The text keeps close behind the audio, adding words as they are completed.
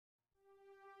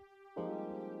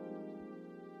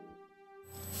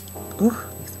Ooh,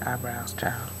 these eyebrows,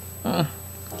 child.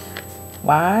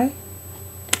 Why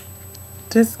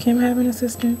does Kim have an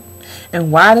assistant?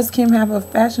 And why does Kim have a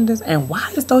fashion design? And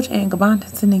why is Dolce & Gabbana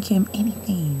sending Kim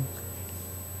anything?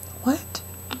 What?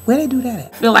 Where they do that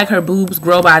at? I feel like her boobs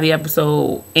grow by the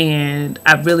episode, and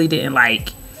I really didn't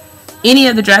like any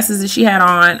of the dresses that she had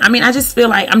on. I mean, I just feel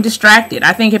like I'm distracted.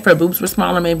 I think if her boobs were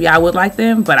smaller, maybe I would like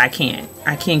them, but I can't.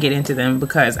 I can't get into them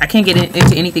because I can't get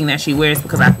into anything that she wears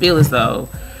because I feel as though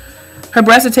her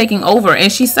breasts are taking over,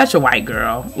 and she's such a white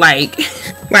girl. Like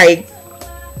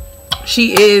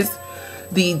she is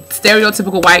the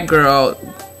stereotypical white girl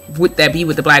with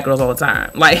the black girls all the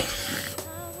time. Like,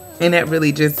 and that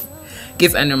really just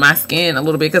gets under my skin a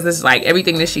little bit because it's like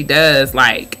everything that she does,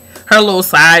 like her little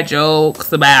side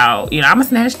jokes about, you know, I'm gonna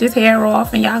snatch this hair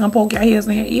off and y'all gonna poke your hairs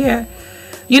in. Yeah,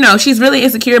 you know, she's really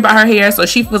insecure about her hair, so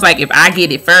she was like, if I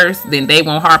get it first, then they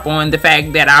won't harp on the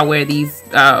fact that I wear these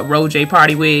RHOA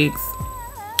party wigs.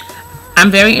 I'm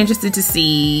very interested to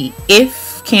see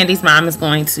if Candy's mom is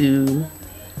going to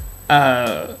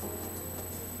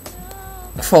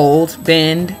fold,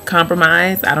 bend,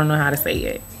 compromise. I don't know how to say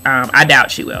it. I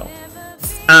doubt she will.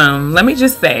 Let me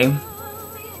just say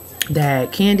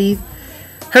that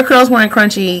her curls weren't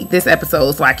crunchy this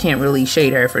episode, so I can't really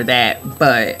shade her for that.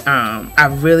 But I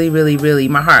really,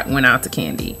 my heart went out to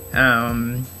Candy.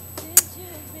 And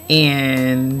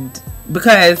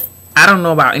because I don't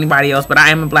know about anybody else, but I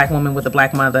am a black woman with a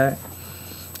black mother.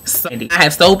 So I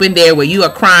have so been there where you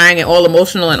are crying and all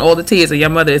emotional and all the tears, and your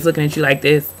mother is looking at you like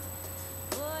this,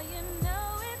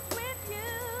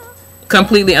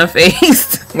 completely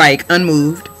unfazed, like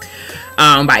unmoved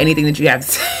by anything that you have to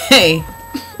say.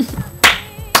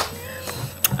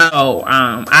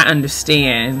 I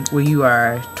understand where you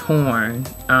are torn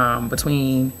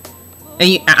between,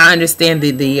 and I understand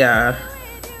the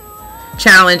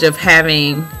challenge of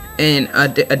having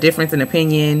a difference in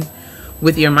opinion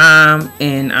with your mom,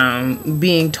 and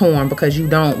being torn because you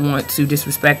don't want to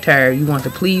disrespect her, you want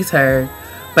to please her,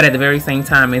 but at the very same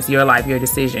time, it's your life, your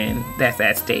decision that's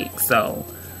at stake. So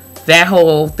that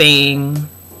whole thing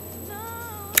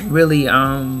really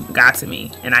got to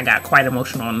me, and I got quite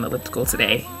emotional on the elliptical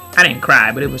today. I didn't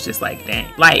cry, but it was just like, dang.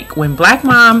 Like, when black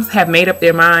moms have made up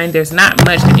their mind, there's not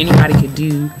much that anybody could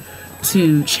do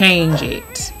to change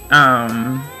it.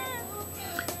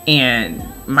 And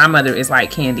my mother is like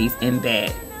Candy's in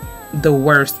that the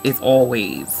worst is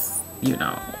always, you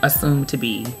know, assumed to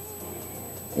be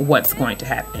what's going to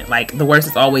happen. Like, the worst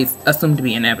is always assumed to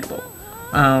be inevitable.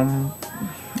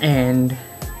 And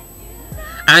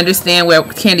I understand where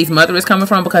Candy's mother is coming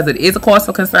from, because it is a cause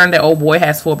for concern that old boy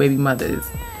has 4 baby mothers.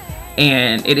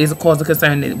 And it is a cause of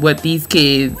concern that what these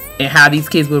kids and how these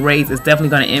kids were raised is definitely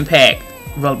going to impact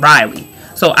Riley.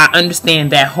 So I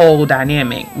understand that whole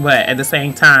dynamic, but at the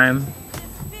same time,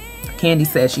 Candy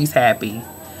says she's happy.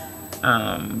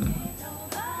 But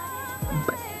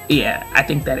yeah, I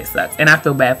think that it sucks, and I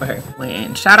feel bad for her.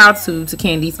 When shout out to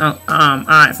Candy's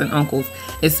aunts and uncles,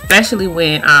 especially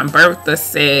when Bertha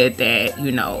said that,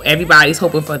 you know, everybody's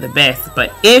hoping for the best,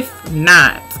 but if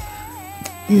not,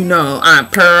 you know,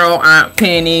 Aunt Pearl, Aunt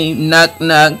Penny, Nuck,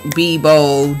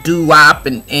 Bebo, Doo-Wop,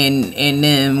 and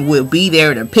them will be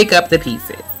there to pick up the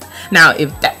pieces. Now,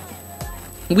 if that,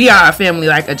 we are a family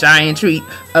like a giant tree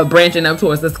branching up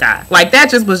towards the sky. Like, that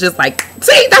just was just like,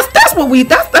 see, that's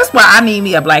why I need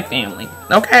me a black family.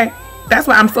 Okay? That's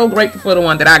why I'm so grateful for the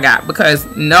one that I got, because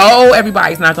no,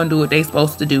 everybody's not gonna do what they're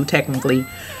supposed to do technically.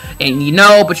 And you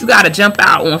know, but you gotta jump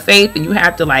out on faith, and you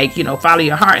have to, like, you know, follow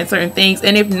your heart in certain things.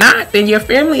 And if not, then your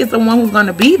family is the one who's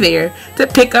gonna be there to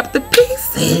pick up the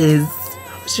pieces.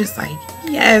 I was just like,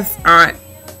 yes,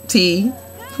 Auntie,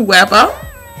 whoever.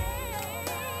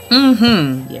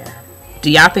 Yeah. Do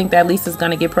y'all think that Lisa's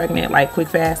gonna get pregnant like quick,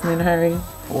 fast, and in a hurry?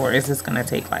 Or is this gonna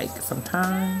take like some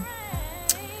time?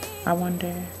 I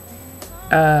wonder.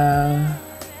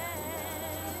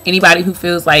 Anybody who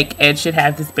feels like Ed should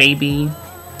have this baby,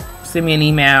 send me an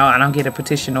email and I'll get a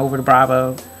petition over to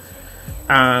Bravo.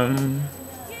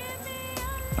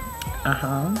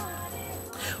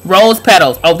 Rose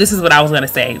petals. Oh, this is what I was gonna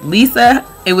say. Lisa,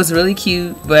 it was really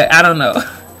cute, but I don't know.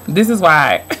 This is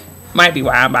why, might be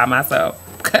why I'm by myself,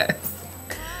 because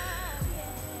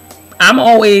I'm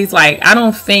always like, I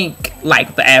don't think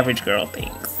like the average girl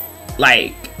thinks.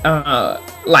 Like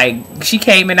she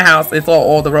came in the house and saw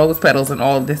all the rose petals and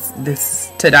all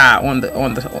this ta-da on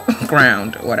the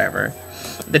ground or whatever,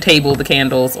 the table, the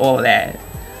candles, all of that.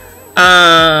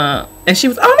 And she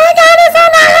was, oh my god, it's so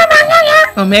nice, oh my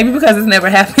god. Well, maybe because it's never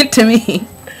happened to me.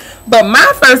 But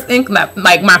my first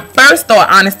like my first thought,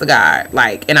 honest to God,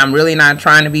 like, and I'm really not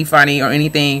trying to be funny or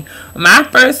anything. My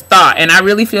first thought, and I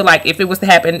really feel like if it was to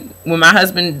happen when my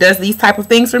husband does these type of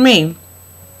things for me,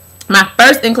 my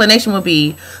first inclination would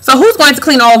be, so who's going to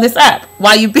clean all this up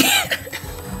while you be,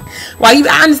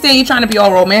 I understand you're trying to be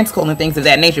all romantical and things of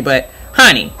that nature, but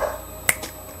honey.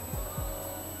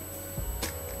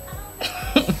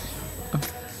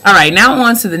 All right, now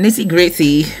on to the nitty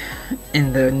gritty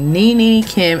in the Nene,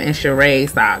 Kim, and Sheree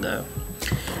saga.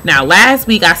 Now, last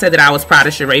week I said that I was proud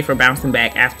of Sheree for bouncing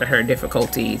back after her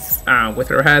difficulties with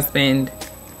her husband,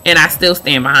 and I still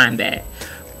stand behind that.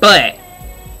 But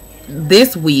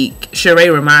this week,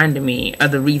 Sheree reminded me of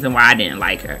the reason why I didn't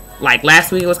like her. Like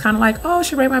last week, it was kind of like, oh,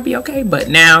 Sheree might be okay, but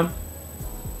now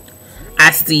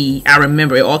I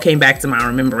remember, it all came back to my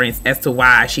remembrance as to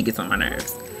why she gets on my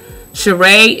nerves.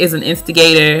 Sheree is an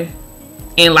instigator,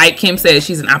 and like Kim said,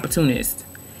 she's an opportunist,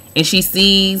 and she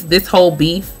sees this whole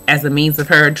beef as a means of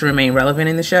her to remain relevant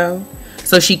in the show.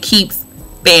 So she keeps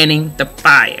fanning the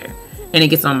fire, and it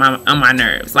gets on my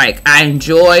nerves. Like, I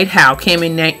enjoyed how Kim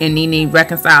and Nene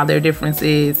reconciled their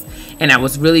differences, and that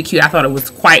was really cute. I thought it was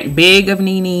quite big of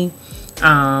Nene,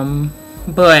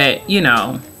 but you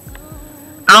know,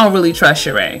 I don't really trust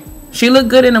Sheree. She looked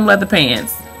good in them leather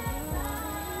pants.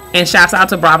 And shouts out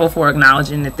to Bravo for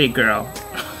acknowledging the thick girl.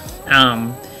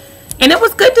 And it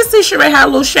was good to see Sheree had a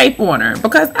little shape on her.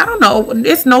 Because, I don't know,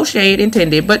 it's no shade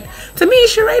intended. But to me,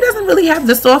 Sheree doesn't really have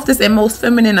the softest and most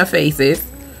feminine of faces.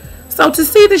 So to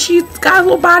see that she's got a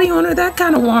little body on her, that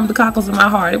kind of warmed the cockles of my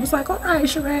heart. It was like, alright,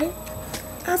 Sheree,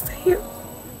 I see you.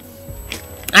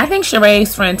 I think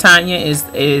Sheree's friend Tanya is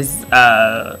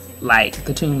like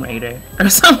the Tomb Raider or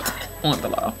something on the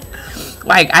law.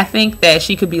 Like, I think that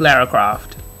she could be Lara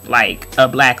Croft. Like a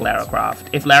black Lara Croft.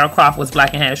 If Lara Croft was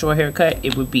black and had a short haircut,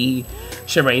 it would be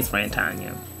Sheree's friend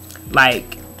Tanya.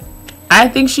 Like, I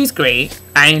think she's great.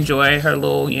 I enjoy her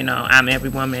little, you know, I'm every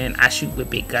woman, I shoot with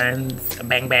big guns,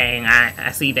 bang bang.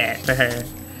 I see that for her.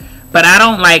 But I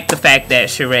don't like the fact that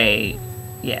Sheree's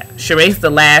the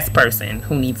last person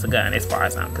who needs a gun as far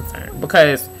as I'm concerned.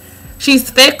 Because she's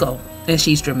fickle and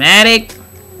she's dramatic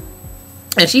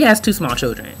and she has 2 small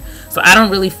children. So I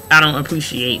don't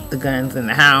appreciate the guns in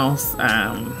the house.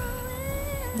 And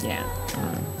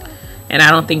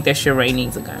I don't think that Sheree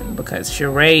needs a gun because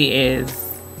Sheree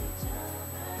is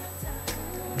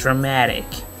dramatic.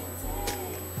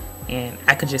 And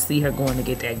I could just see her going to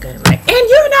get that gun like, and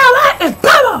you know what? And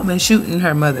boom! And shooting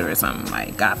her mother or something,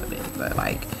 like, God forbid. But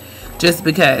like, just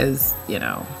because, you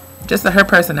know, just her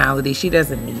personality, she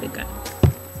doesn't need a gun.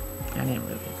 I didn't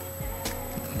really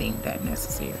think that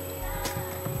necessary.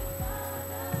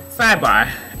 Sidebar,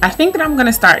 I think that I'm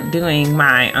gonna start doing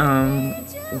my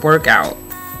workout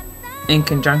in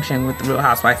conjunction with the Real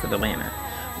Housewives of Atlanta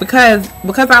because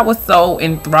I was so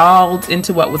enthralled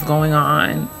into what was going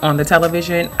on the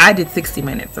television. I did 60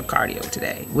 minutes of cardio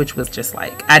today, which was just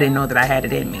like, I didn't know that I had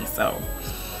it in me. So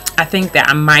I think that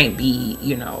I might be,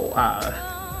 you know,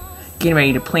 getting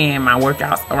ready to plan my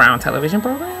workouts around television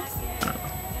programs.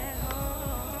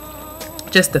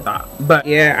 Just a thought. But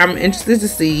yeah, I'm interested to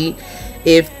see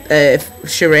if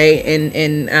Sheree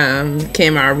and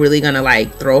Kim are really gonna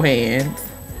like throw hands,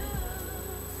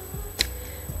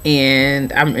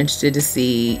 and I'm interested to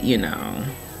see, you know,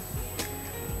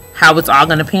 how it's all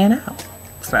gonna pan out.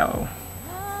 So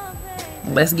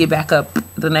let's get back up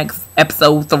the next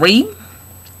episode 3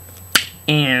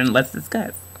 and let's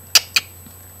discuss.